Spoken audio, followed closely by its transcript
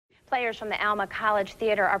Players from the Alma College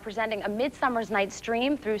Theater are presenting a Midsummer's Night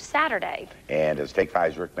Stream through Saturday. And as Take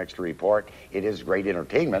Five's Rick Mixter report, it is great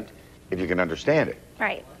entertainment if you can understand it.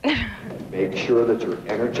 Right. Make sure that your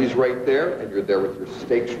energy's right there and you're there with your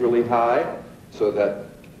stakes really high so that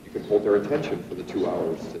you can hold their attention for the 2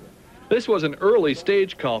 hours. This was an early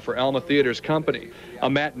stage call for Alma Theater's company, a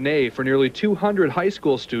matinee for nearly 200 high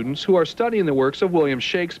school students who are studying the works of William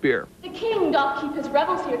Shakespeare. The king doth keep his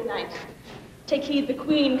revels here tonight. Take heed the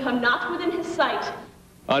queen come not within his sight.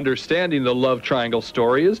 Understanding the love triangle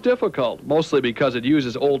story is difficult, mostly because it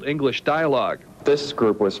uses Old English dialogue. This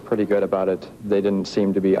group was pretty good about it. They didn't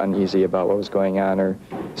seem to be uneasy about what was going on or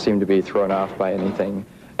seem to be thrown off by anything.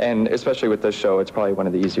 And especially with this show, it's probably one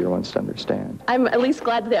of the easier ones to understand. I'm at least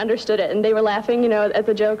glad that they understood it and they were laughing, you know, at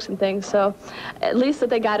the jokes and things. So at least that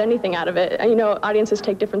they got anything out of it. You know, audiences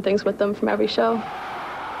take different things with them from every show.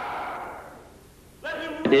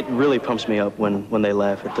 It really pumps me up when they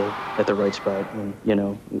laugh at the right spot.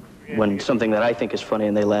 When something that I think is funny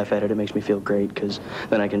and they laugh at it, it makes me feel great because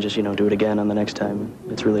then I can just, do it again on the next time.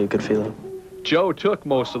 It's really a good feeling. Joe took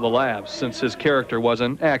most of the laughs since his character was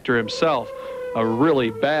an actor himself, a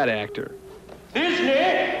really bad actor.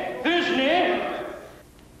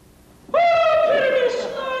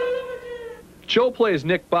 Joe plays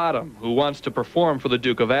Nick Bottom, who wants to perform for the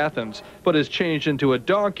Duke of Athens, but is changed into a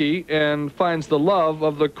donkey and finds the love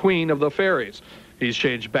of the Queen of the Fairies. He's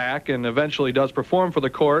changed back and eventually does perform for the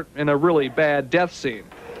court in a really bad death scene.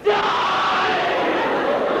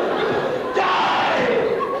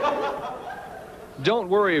 Don't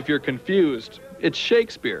worry if you're confused. It's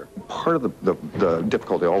Shakespeare. Part of the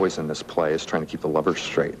difficulty always in this play is trying to keep the lovers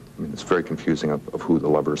straight. I mean, it's very confusing of who the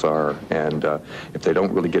lovers are, and if they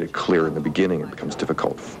don't really get it clear in the beginning, it becomes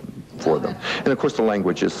difficult for them. And of course, the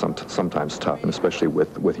language is sometimes tough, and especially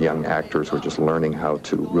with young actors who are just learning how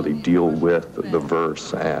to really deal with the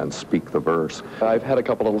verse and speak the verse. I've had a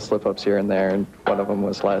couple little slip-ups here and there, and one of them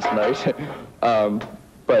was last night.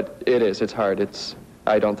 But it's hard.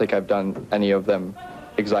 I don't think I've done any of them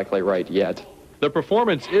exactly right yet. The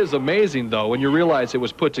performance is amazing, though, when you realize it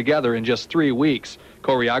was put together in just 3 weeks.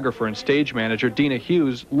 Choreographer and stage manager Dina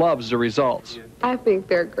Hughes loves the results. I think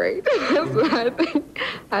they're great. That's what I think.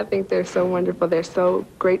 I think they're so wonderful. They're so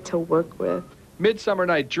great to work with. Midsummer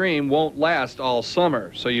Night Dream won't last all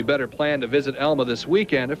summer, so you better plan to visit Alma this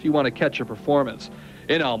weekend if you want to catch a performance.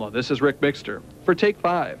 In Alma, this is Rick Mixter for Take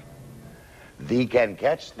 5. The Can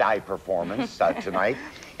Catch Thy performance tonight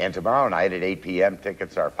and tomorrow night at 8 p.m.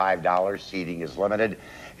 Tickets are $5. Seating is limited.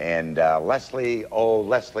 And Leslie, oh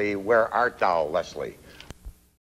Leslie, where art thou, Leslie?